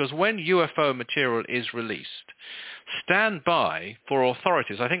 because when UFO material is released, stand by for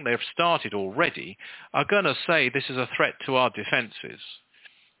authorities, I think they've started already, are going to say this is a threat to our defences.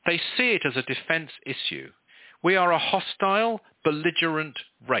 They see it as a defence issue. We are a hostile, belligerent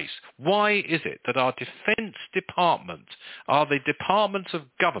race. Why is it that our defence department are the departments of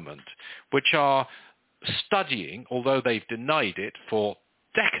government which are studying, although they've denied it for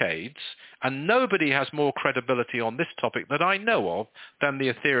decades, and nobody has more credibility on this topic that I know of than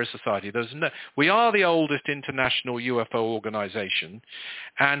the Aetherius Society. We are the oldest international UFO organization,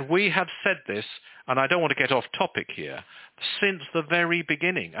 and we have said this, and I don't want to get off topic here, since the very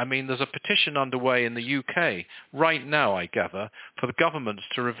beginning. I mean, there's a petition underway in the UK right now, I gather, for the governments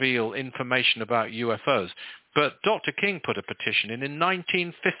to reveal information about UFOs. But Dr. King put a petition in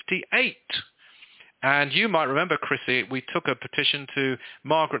 1958. And you might remember, Chrissy, we took a petition to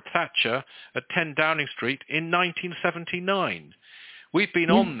Margaret Thatcher at 10 Downing Street in 1979. We've been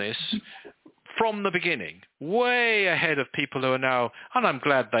on this from the beginning, way ahead of people who are now, and I'm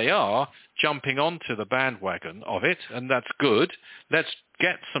glad they are, jumping onto the bandwagon of it, and that's good. Let's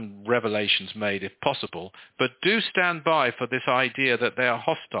get some revelations made if possible, but do stand by for this idea that they are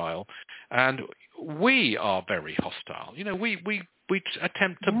hostile, and we are very hostile. You know, we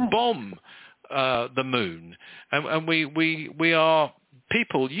attempt to bomb the moon, and we are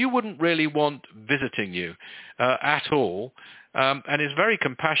people you wouldn't really want visiting you at all, and it's very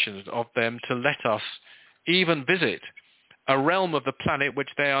compassionate of them to let us even visit a realm of the planet which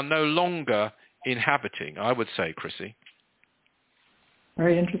they are no longer inhabiting, I would say, Chrissy.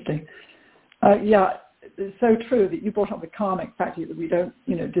 Very interesting. Yeah, it's so true that you brought up the karmic factor that we don't,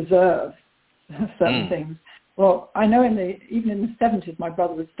 deserve certain things. Well, I know even in the 70s, my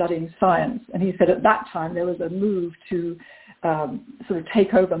brother was studying science, and he said at that time there was a move to sort of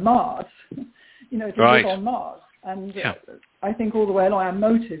take over Mars, to live on Mars. And I think all the way along, our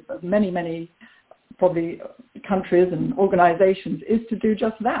motive of many, many probably countries and organizations is to do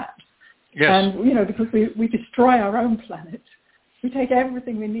just that. Yes. And, because we destroy our own planet. We take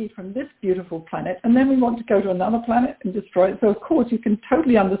everything we need from this beautiful planet, and then we want to go to another planet and destroy it. So, of course, you can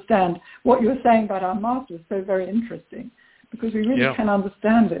totally understand what you were saying about our master is so very interesting, because we really can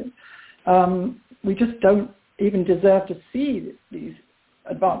understand it. We just don't even deserve to see these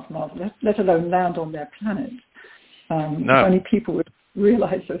advanced masters, let alone land on their planet. No. Only people would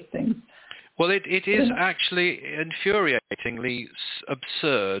realize those things. Well, it is actually infuriatingly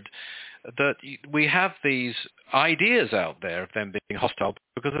absurd that we have these ideas out there of them being hostile,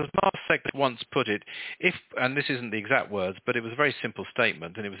 because as Mars Sector once put it, and this isn't the exact words, but it was a very simple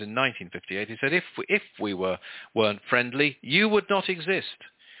statement, and it was in 1958, he said, if we weren't friendly, you would not exist.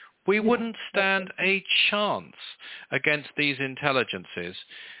 We wouldn't stand a chance against these intelligences.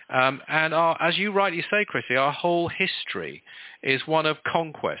 And as you rightly say, Chrissy, our whole history is one of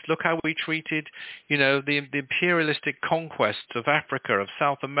conquest. Look how we treated, the imperialistic conquests of Africa, of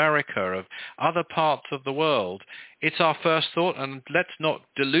South America, of other parts of the world. It's our first thought, and let's not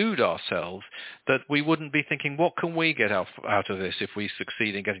delude ourselves that we wouldn't be thinking, what can we get out of this if we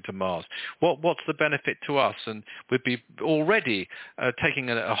succeed in getting to Mars? What's the benefit to us? And we'd be already taking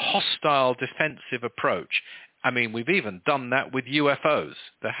a hostile, defensive approach. I mean, we've even done that with UFOs.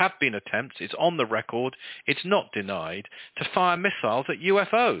 There have been attempts, it's on the record, it's not denied, to fire missiles at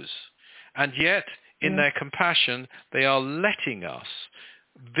UFOs. And yet, in their compassion, they are letting us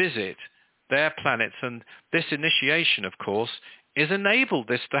visit their planets. And this initiation, of course, is enabled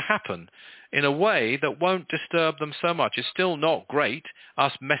this to happen in a way that won't disturb them so much. It's still not great,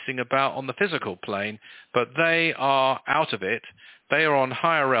 us messing about on the physical plane, but they are out of it. They are on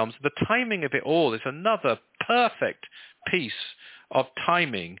higher realms. The timing of it all is another perfect piece of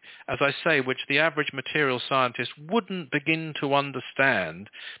timing, as I say, which the average material scientist wouldn't begin to understand,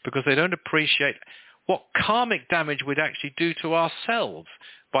 because they don't appreciate what karmic damage we'd actually do to ourselves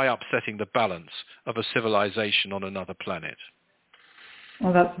by upsetting the balance of a civilization on another planet.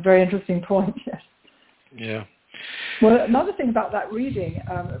 Well, that's a very interesting point, yes. Yeah. Well, another thing about that reading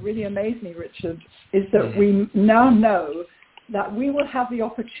that really amazed me, Richard, is that we now know that we will have the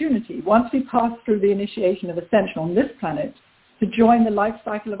opportunity, once we pass through the initiation of ascension on this planet, to join the life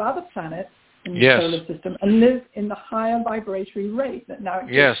cycle of other planets in the solar system and live in the higher vibratory rate that now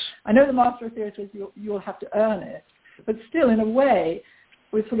exists. Yes. I know the Master of Theatre says you'll have to earn it, but still, in a way,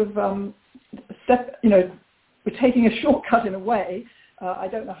 we're sort of we're taking a shortcut in a way. I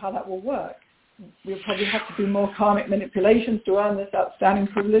don't know how that will work, we'll probably have to do more karmic manipulations to earn this outstanding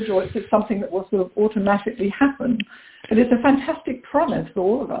privilege, or it's something that will sort of automatically happen. But it's a fantastic promise for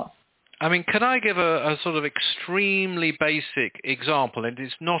all of us. I mean, can I give a sort of extremely basic example? And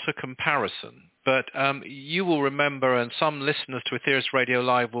it's not a comparison, but you will remember, and some listeners to Aetherius Radio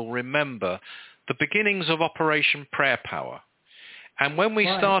Live will remember, the beginnings of Operation Prayer Power. And when we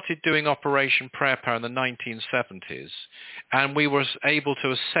started doing Operation Prayer Power in the 1970s, and we were able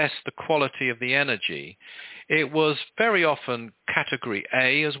to assess the quality of the energy, it was very often Category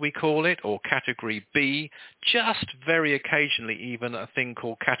A, as we call it, or Category B, just very occasionally even a thing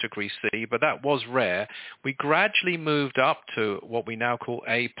called Category C, but that was rare. We gradually moved up to what we now call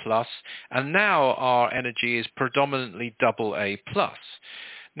A+, and now our energy is predominantly AA+.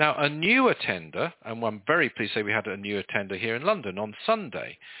 Now, a new attender, and I'm very pleased to say we had a new attender here in London on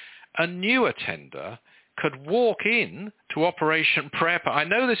Sunday, a new attender could walk in to Operation Prayer Power. I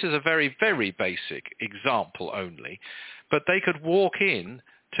know this is a very, very basic example only, but they could walk in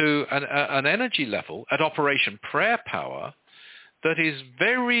to an energy level at Operation Prayer Power that is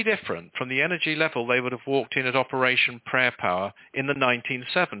very different from the energy level they would have walked in at Operation Prayer Power in the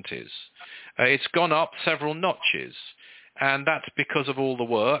 1970s. It's gone up several notches. And that's because of all the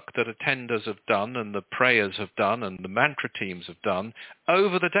work that attenders have done and the prayers have done and the mantra teams have done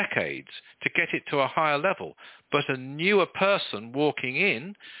over the decades to get it to a higher level. But a newer person walking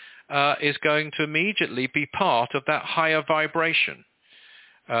in is going to immediately be part of that higher vibration.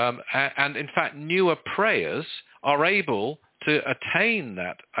 And in fact, newer prayers are able to attain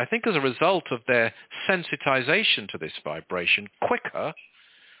that, I think as a result of their sensitization to this vibration, quicker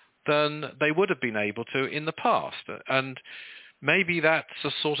than they would have been able to in the past. And maybe that's a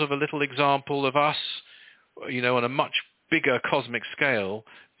sort of a little example of us, on a much bigger cosmic scale,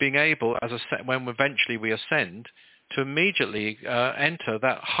 being able, when eventually we ascend, to immediately enter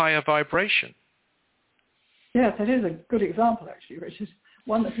that higher vibration. Yes, it is a good example, actually, Richard.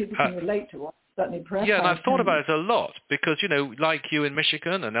 One that people can relate to. Certainly, yeah, and I've thought about it a lot because, like you in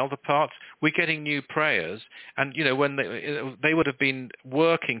Michigan and other parts, we're getting new prayers, and when they would have been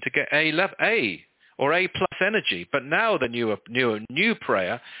working to get A or A+ energy, but now the new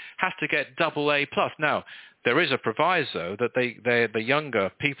prayer has to get AA+. Now, there is a proviso that the younger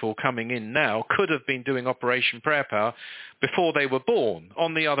people coming in now could have been doing Operation Prayer Power before they were born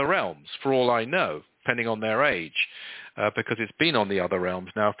on the other realms, for all I know, depending on their age. Because it's been on the other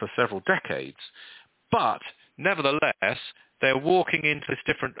realms now for several decades. But nevertheless, they're walking into this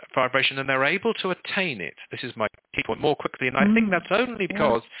different vibration and they're able to attain it. This is my key point, more quickly. And I think that's only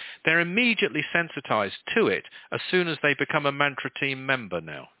because they're immediately sensitized to it as soon as they become a mantra team member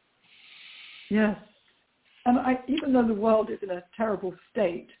now. Yes. And even though the world is in a terrible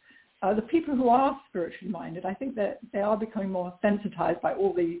state, the people who are spiritually minded, I think that they are becoming more sensitized by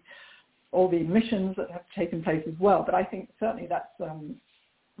all the missions that have taken place as well. But I think certainly that's a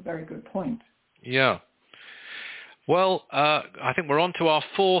very good point. Yeah. Well, I think we're on to our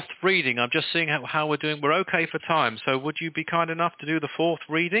fourth reading. I'm just seeing how we're doing. We're okay for time. So would you be kind enough to do the fourth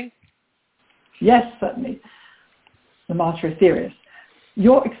reading? Yes, certainly. The Mater Aetherius.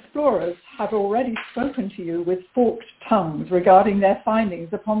 Your explorers have already spoken to you with forked tongues regarding their findings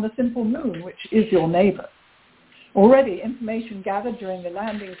upon the simple moon, which is your neighbor. Already, information gathered during the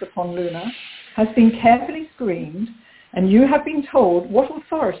landings upon Luna has been carefully screened, and you have been told what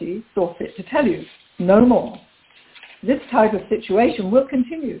authority saw fit to tell you. No more. This type of situation will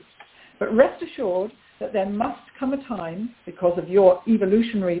continue, but rest assured that there must come a time, because of your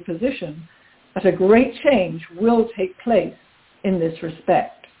evolutionary position, that a great change will take place in this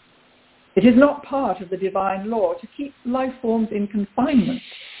respect. It is not part of the divine law to keep life forms in confinement,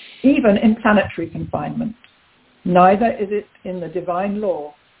 even in planetary confinement. Neither is it in the divine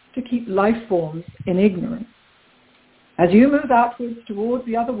law to keep life forms in ignorance. As you move outwards towards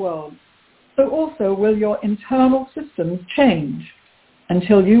the other world, so also will your internal systems change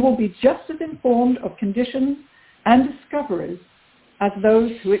until you will be just as informed of conditions and discoveries as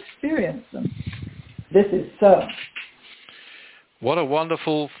those who experience them. This is so. What a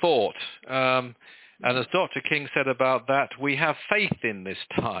wonderful thought. And as Dr. King said about that, we have faith in this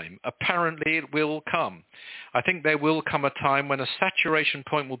time. Apparently it will come. I think there will come a time when a saturation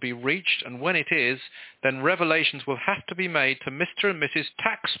point will be reached, and when it is, then revelations will have to be made to Mr. and Mrs.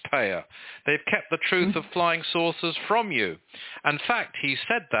 Taxpayer. They've kept the truth of flying saucers from you. In fact, he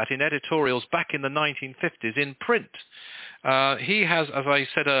said that in editorials back in the 1950s in print. He has, as I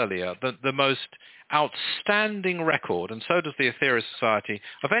said earlier, the most outstanding record, and so does the Aetherius Society,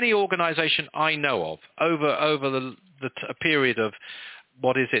 of any organization I know of over a period of,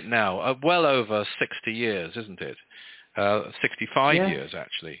 what is it now, well over 60 years, isn't it? 65 years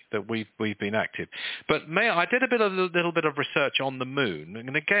actually that we've been active. But I did a little bit of research on the moon,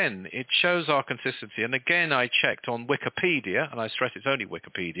 and again it shows our consistency. And again I checked on Wikipedia, and I stress it's only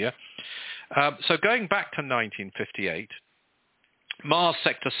Wikipedia. So going back to 1958, Mars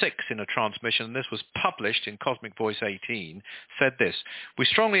Sector 6 in a transmission, and this was published in Cosmic Voice 18, said this: "We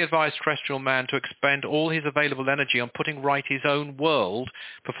strongly advise terrestrial man to expend all his available energy on putting right his own world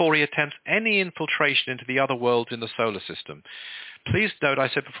before he attempts any infiltration into the other worlds in the solar system. Please note I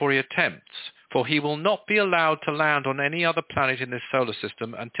said before he attempts, for he will not be allowed to land on any other planet in this solar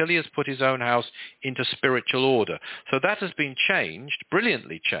system until he has put his own house into spiritual order." So that has been changed,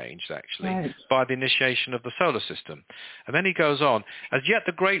 brilliantly changed actually, by the initiation of the solar system. And then he goes on, "As yet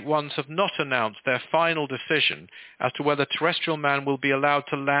the great ones have not announced their final decision as to whether terrestrial man will be allowed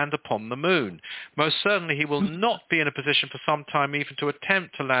to land upon the moon. Most certainly he will not be in a position for some time even to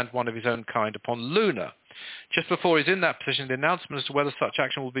attempt to land one of his own kind upon Luna. Just before he's in that position, the announcement as to whether such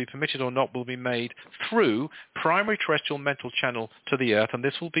action will be permitted or not will be made through primary terrestrial mental channel to the Earth, and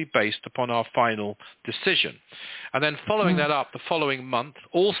this will be based upon our final decision." And then following that up, the following month,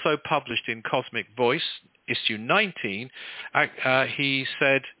 also published in Cosmic Voice, issue 19, he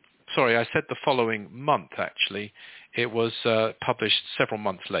said, sorry, I said the following month actually. It was published several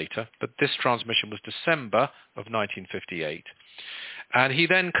months later, but this transmission was December of 1958. And he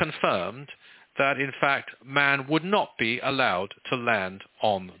then confirmed that, in fact, man would not be allowed to land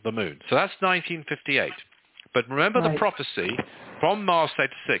on the moon. So that's 1958. But remember the prophecy from Mars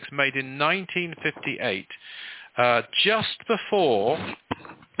Sector 6 made in 1958, just before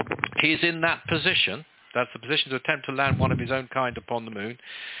he's in that position, that's the position to attempt to land one of his own kind upon the moon,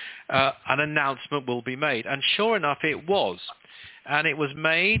 an announcement will be made. And sure enough, it was. And it was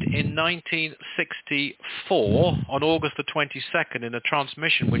made in 1964 on August the 22nd in a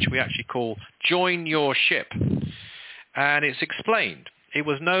transmission which we actually call Join Your Ship. And it's explained. It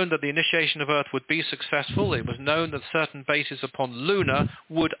was known that the initiation of Earth would be successful. It was known that certain bases upon Luna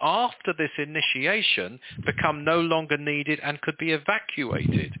would, after this initiation, become no longer needed and could be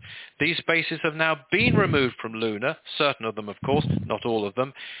evacuated. These bases have now been removed from Luna, certain of them, of course, not all of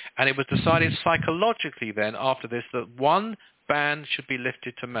them. And it was decided psychologically then, after this, that one ban should be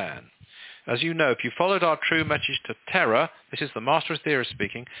lifted to man. As you know, if you followed our true message to terror, this is the Master Aetherius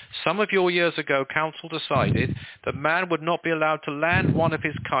speaking, some of your years ago, Council decided that man would not be allowed to land one of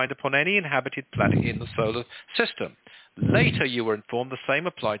his kind upon any inhabited planet in the solar system. Later, you were informed the same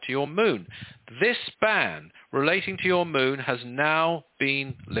applied to your moon. This ban relating to your moon has now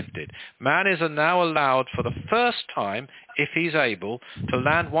been lifted. Man is now allowed for the first time, if he's able, to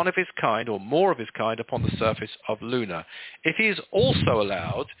land one of his kind or more of his kind upon the surface of Luna. If he is also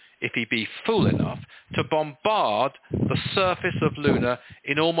allowed, if he be fool enough, to bombard the surface of Luna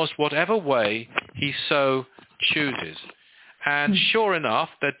in almost whatever way he so chooses. And sure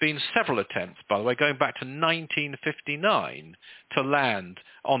enough, there'd been several attempts, by the way, going back to 1959 to land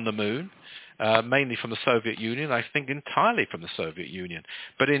on the moon, mainly from the Soviet Union, I think entirely from the Soviet Union.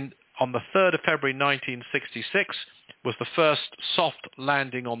 But on the 3rd of February 1966 was the first soft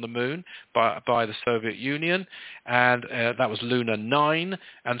landing on the moon by the Soviet Union, and that was Luna 9,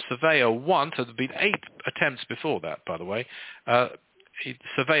 and Surveyor 1, so there'd been 8 attempts before that, by the way.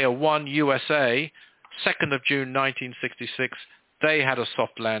 Surveyor 1 USA, 2nd of June 1966, they had a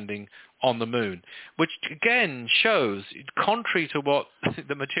soft landing on the moon, which again shows, contrary to what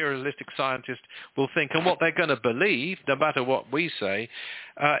the materialistic scientists will think and what they're going to believe, no matter what we say,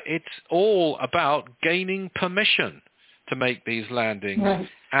 it's all about gaining permission to make these landings. Right.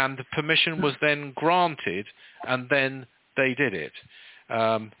 And the permission was then granted, and then they did it.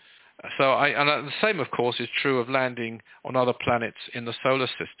 And the same, of course, is true of landing on other planets in the solar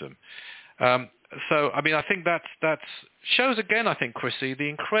system. So, I mean, I think that shows again, I think, Chrissy, the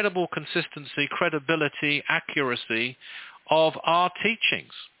incredible consistency, credibility, accuracy of our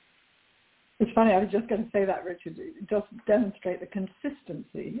teachings. It's funny, I was just going to say that, Richard. It does demonstrate the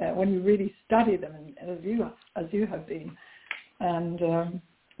consistency when you really study them, as you have been. And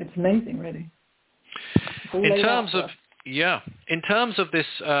it's amazing, really. In terms of this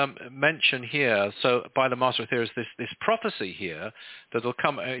mention here, so by the Master Aetherius, this prophecy here that will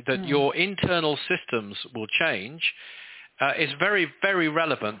come, that your internal systems will change, is very, very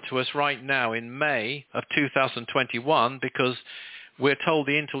relevant to us right now in May of 2021, because we're told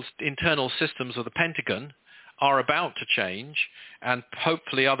the internal systems of the Pentagon are about to change, and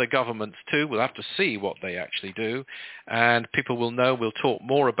hopefully other governments too. We'll have to see what they actually do, and people will know. We'll talk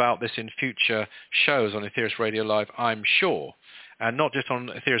more about this in future shows on Aetherius Radio Live, I'm sure. and not just on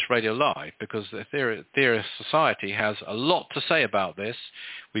Aetherius Radio Live, because the Aetherius Society has a lot to say about this.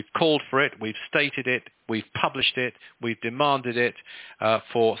 We've called for it, we've stated it, we've published it, we've demanded it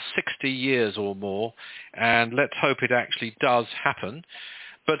for 60 years or more, and let's hope it actually does happen.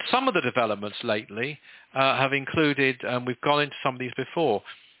 But some of the developments lately have included, and we've gone into some of these before,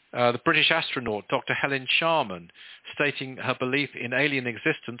 the British astronaut Dr. Helen Sharman stating her belief in alien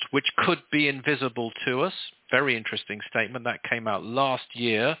existence which could be invisible to us. Very interesting statement. That came out last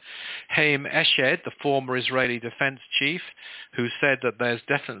year. Haim Eshed, the former Israeli defense chief, who said that there's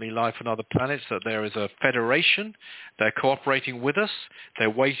definitely life on other planets, that there is a federation. They're cooperating with us. They're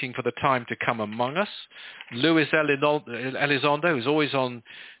waiting for the time to come among us. Luis Elizondo, who's always on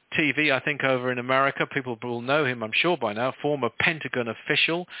TV, I think, over in America. People will know him, I'm sure, by now. Former Pentagon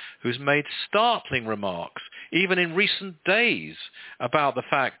official who's made startling remarks, even in recent days, about the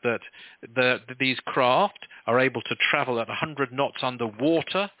fact that these craft are able to travel at 100 knots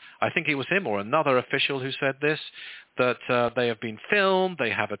underwater. I think it was him or another official who said this, that they have been filmed.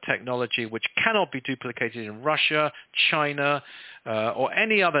 They have a technology which cannot be duplicated in Russia, China, or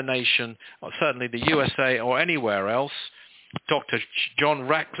any other nation, or certainly the USA or anywhere else. Dr. John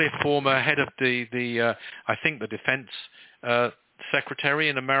Ratcliffe, former head of the I think the defense secretary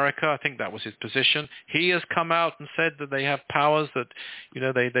in America, I think that was his position. He has come out and said that they have powers that,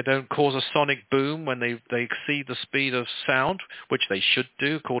 they don't cause a sonic boom when they exceed the speed of sound, which they should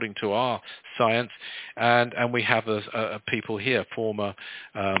do according to our science. And we have people here, former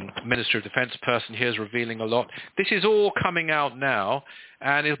Minister of Defense person here is revealing a lot. This is all coming out now,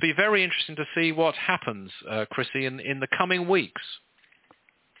 and it'll be very interesting to see what happens, Chrissy, in the coming weeks.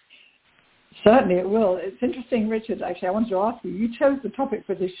 Certainly it will. It's interesting, Richard, actually, I wanted to ask you, you chose the topic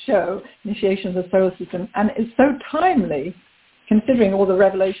for this show, Initiation of the Solar System, and it's so timely considering all the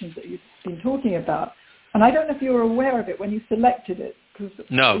revelations that you've been talking about. And I don't know if you were aware of it when you selected it, because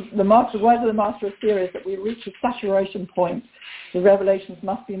no. The words of the Master of Theory is that we reach a saturation point, the revelations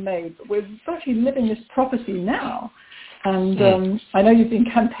must be made. But we're actually living this prophecy now. And I know you've been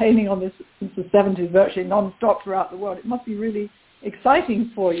campaigning on this since the 70s, virtually non-stop throughout the world. It must be really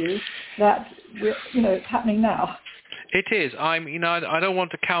exciting for you that it's happening now. It is. I don't want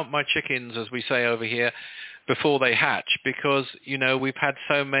to count my chickens, as we say over here, before they hatch, because we've had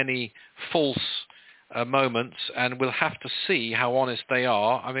so many false moments, and we'll have to see how honest they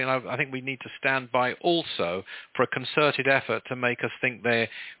are. I mean, I think we need to stand by also for a concerted effort to make us think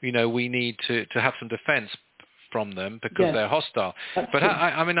we need to have some defense from them because they're hostile. But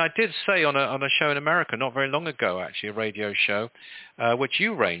I did say on a show in America not very long ago, actually, a radio show, which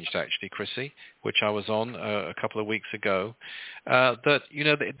you arranged, actually, Chrissy, which I was on a couple of weeks ago, that,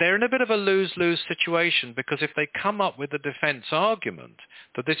 they're in a bit of a lose-lose situation, because if they come up with a defense argument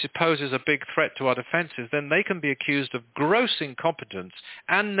that this poses a big threat to our defenses, then they can be accused of gross incompetence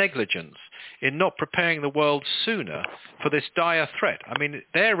and negligence in not preparing the world sooner for this dire threat. I mean,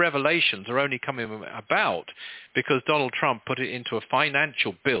 their revelations are only coming about because Donald Trump put it into a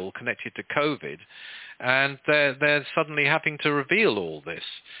financial bill connected to COVID, and they're suddenly having to reveal all this.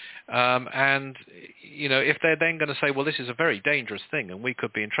 And if they're then going to say, well, this is a very dangerous thing and we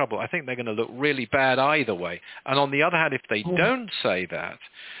could be in trouble, I think they're going to look really bad either way. And on the other hand, if they don't say that,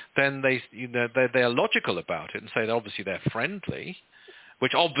 then they're logical about it and say that obviously they're friendly,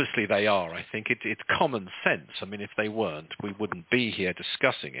 which obviously they are. I think it's common sense. I mean, if they weren't, we wouldn't be here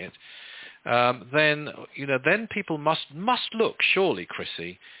discussing it. Then people must look, surely,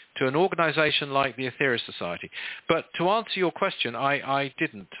 Chrissy, to an organization like the Aetherius Society. But to answer your question, I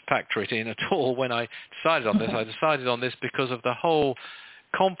didn't factor it in at all when I decided on this. I decided on this because of the whole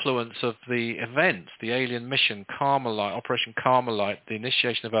confluence of the events, the alien mission, Carmelite, Operation Carmelite, the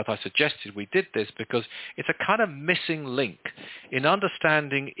initiation of Earth. I suggested we did this because it's a kind of missing link in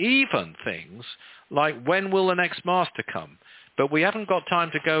understanding even things like when will the next master come. But we haven't got time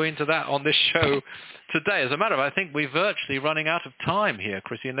to go into that on this show today. As a matter of fact, I think we're virtually running out of time here,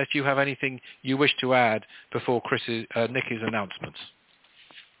 Chrissy, unless you have anything you wish to add before Nikki's announcements.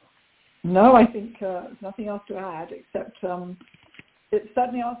 No, I think there's nothing else to add, except it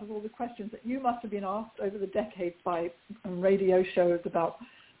certainly answers all the questions that you must have been asked over the decades by radio shows about,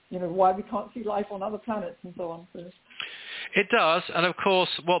 why we can't see life on other planets and so on. So. It does, and of course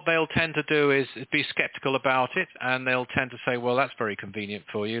what they'll tend to do is be skeptical about it, and they'll tend to say, well, that's very convenient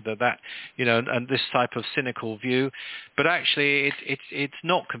for you, and this type of cynical view. But actually it's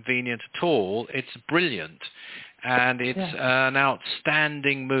not convenient at all. It's brilliant. And it's an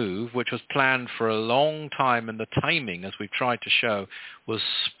outstanding move, which was planned for a long time, and the timing, as we've tried to show, was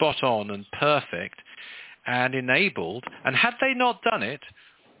spot on and perfect and enabled. And had they not done it,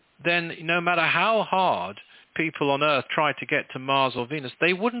 then no matter how hard people on Earth tried to get to Mars or Venus,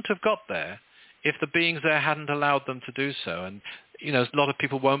 they wouldn't have got there if the beings there hadn't allowed them to do so. And, a lot of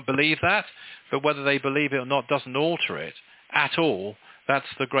people won't believe that, but whether they believe it or not doesn't alter it at all. That's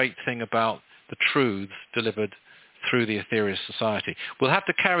the great thing about the truths delivered through the Aetherius Society. We'll have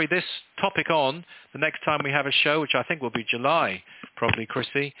to carry this topic on the next time we have a show, which I think will be July, probably,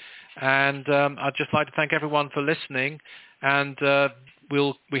 Chrissy. And I'd just like to thank everyone for listening. And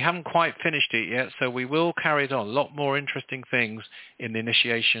we haven't quite finished it yet, so we will carry it on. A lot more interesting things in the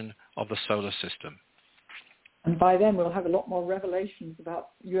initiation of the solar system. And by then we'll have a lot more revelations about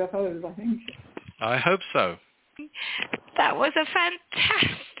UFOs, I think. I hope so. That was a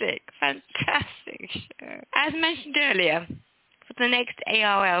fantastic show. As mentioned earlier, for the next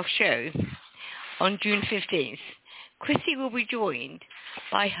ARL show on June 15th, Chrissy will be joined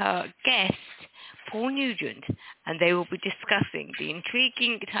by her guest, Paul Nugent, and they will be discussing the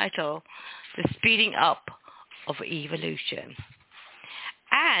intriguing title, The Speeding Up of Evolution.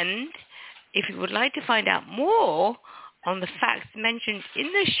 And if you would like to find out more on the facts mentioned in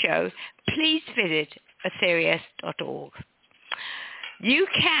the show, please visit aetherius.org. You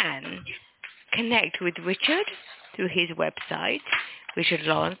can connect with Richard through his website,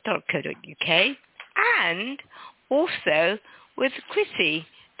 richardlawrence.co.uk, and also with Chrissy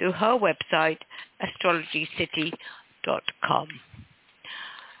through her website, astrologycity.com.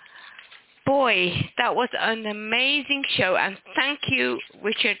 Boy, that was an amazing show, and thank you,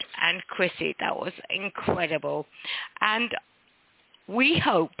 Richard and Chrissy. That was incredible. And we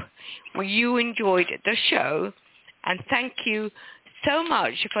hope you enjoyed the show, and thank you so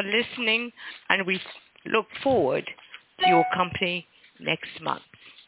much for listening, and we look forward to your company next month.